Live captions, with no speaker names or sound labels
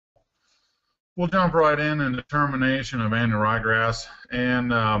We'll jump right into termination of annual ryegrass,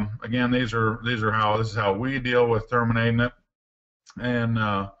 and again, this is how we deal with terminating it. And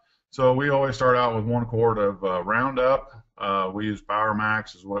so we always start out with 1 quart of Roundup. We use Power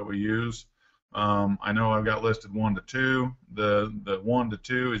Max is what we use. I know I've got listed 1 to 2. The 1 to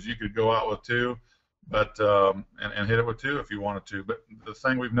 2 is you could go out with 2, but and hit it with 2 if you wanted to. But the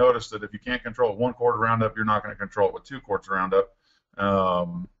thing we've noticed that if you can't control 1 quart of Roundup, you're not going to control it with 2 quarts of Roundup.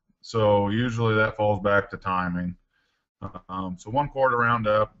 So usually that falls back to timing. So 1 quart of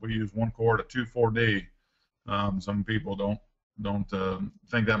Roundup, we use 1 quart of 2,4-D. Some people don't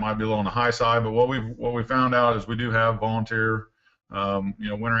think that might be a little on the high side, but what we found out is we do have volunteer,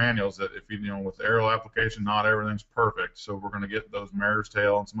 winter annuals that if with the aerial application, not everything's perfect. So we're going to get those mare's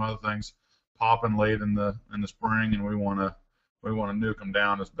tail and some other things popping late in the spring, and we want to nuke them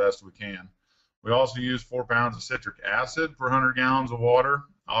down as best we can. We also use 4 pounds of citric acid per 100 gallons of water.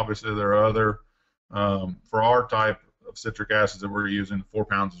 Obviously, there are other, for our type of citric acid that we're using, 4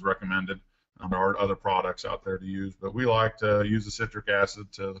 pounds is recommended. There are other products out there to use, but we like to use the citric acid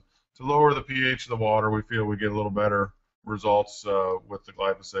to lower the pH of the water. We feel we get a little better results with the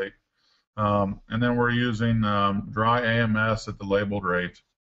glyphosate. And then we're using dry AMS at the labeled rate.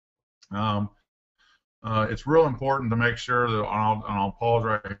 It's real important to make sure that, and I'll pause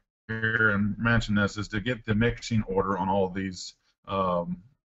right here and mention this, is to get the mixing order on all of these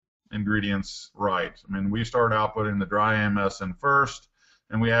ingredients right. I mean, we start out putting the dry AMS in first,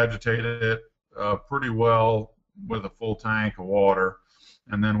 and we agitate it pretty well with a full tank of water,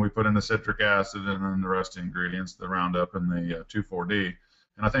 and then we put in the citric acid and then the rest of the ingredients, the Roundup and the 2,4-D.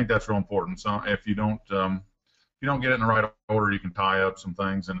 And I think that's real important. So if you don't get it in the right order, you can tie up some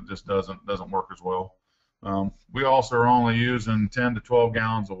things, and it just doesn't work as well. We also are only using 10 to 12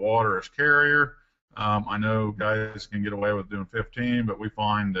 gallons of water as carrier. I know guys can get away with doing 15, but we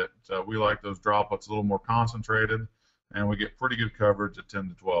find that we like those droplets a little more concentrated, and we get pretty good coverage at 10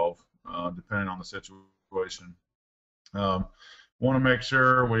 to 12, depending on the situation. Want to make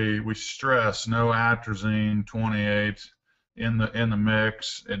sure we stress no atrazine 28 in the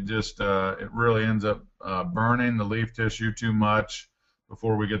mix. It just it really ends up burning the leaf tissue too much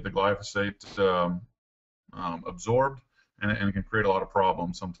before we get the glyphosate absorbed, and it can create a lot of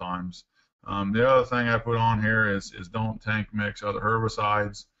problems sometimes. The other thing I put on here is don't tank mix other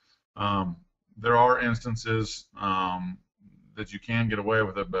herbicides. There are instances that you can get away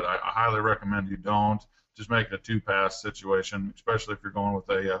with it, but I highly recommend you don't. Just make it a 2-pass situation, especially if you're going with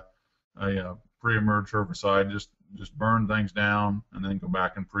a pre-emerge herbicide. Just burn things down and then go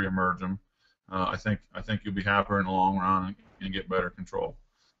back and pre-emerge them. I think you'll be happier in the long run and get better control.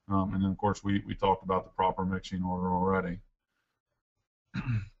 And then of course we talked about the proper mixing order already.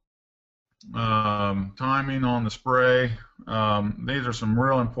 Timing on the spray. These are some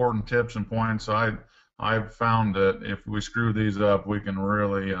real important tips and points. I've found that if we screw these up, we can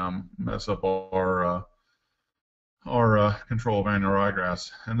really mess up our control of annual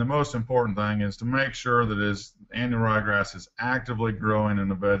ryegrass. And the most important thing is to make sure that annual ryegrass is actively growing in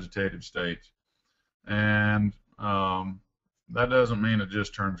a vegetative state. And that doesn't mean it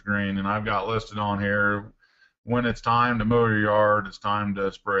just turns green. And I've got listed on here, when it's time to mow your yard, it's time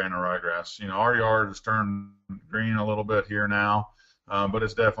to spray annual ryegrass. Our yard has turned green a little bit here now, but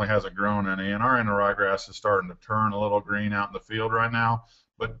it definitely hasn't grown any. And our annual ryegrass is starting to turn a little green out in the field right now,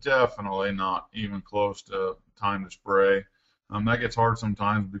 but definitely not even close to time to spray. That gets hard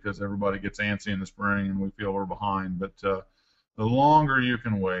sometimes because everybody gets antsy in the spring and we feel we're behind. But the longer you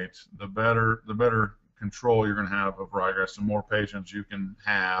can wait, the better control you're going to have of ryegrass. The more patience you can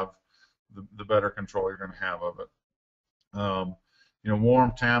have, the better control you're going to have of it.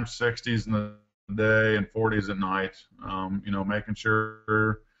 Warm temps, 60s in the day and 40s at night. Making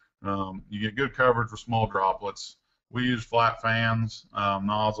sure you get good coverage with small droplets. We use flat fans,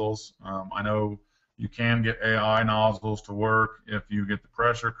 nozzles. I know you can get AI nozzles to work if you get the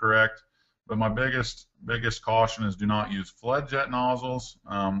pressure correct, but my biggest caution is do not use flood jet nozzles.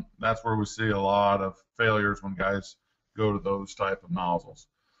 That's where we see a lot of failures when guys go to those type of nozzles.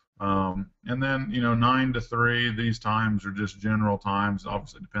 And then 9 to 3, these times are just general times.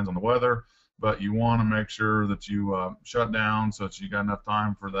 Obviously it depends on the weather, but you want to make sure that you shut down so that you got enough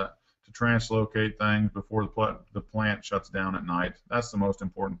time for that to translocate things before the plant shuts down at night. That's the most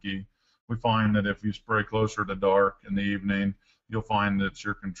important key. We find that if you spray closer to dark in the evening, you'll find that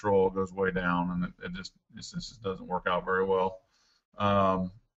your control goes way down, and it just doesn't work out very well.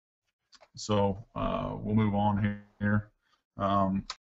 So we'll move on here.